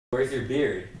Where's your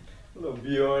beard? Little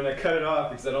Bjorn, I cut it off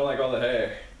because I don't like all the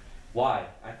hair. Why?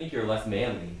 I think you're less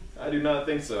manly. I do not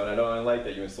think so, and I don't like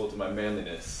that you insulted my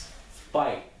manliness.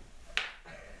 Spite.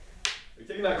 Are you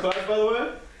taking that class, by the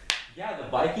way? Yeah, the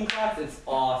Viking class, it's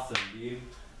awesome, dude.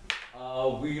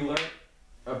 We learned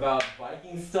about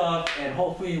Viking stuff, and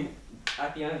hopefully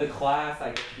at the end of the class I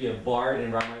get to be a bard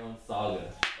and write my own saga.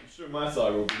 I'm sure my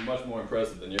saga will be much more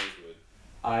impressive than yours would.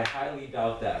 I highly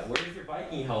doubt that. Where's your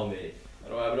Viking helmet? I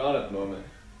don't have it on at the moment.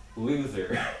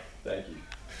 Loser. Thank you.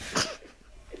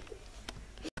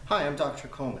 Hi, I'm Dr.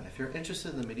 Coleman. If you're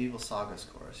interested in the Medieval Sagas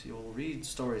course, you will read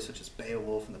stories such as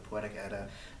Beowulf and the Poetic Edda,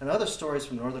 and other stories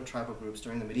from northern tribal groups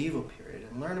during the medieval period,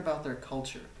 and learn about their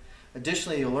culture.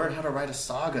 Additionally, you'll learn how to write a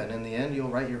saga, and in the end, you'll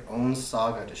write your own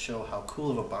saga to show how cool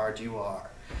of a bard you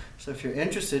are. So if you're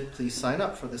interested, please sign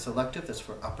up for this elective that's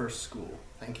for upper school.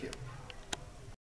 Thank you.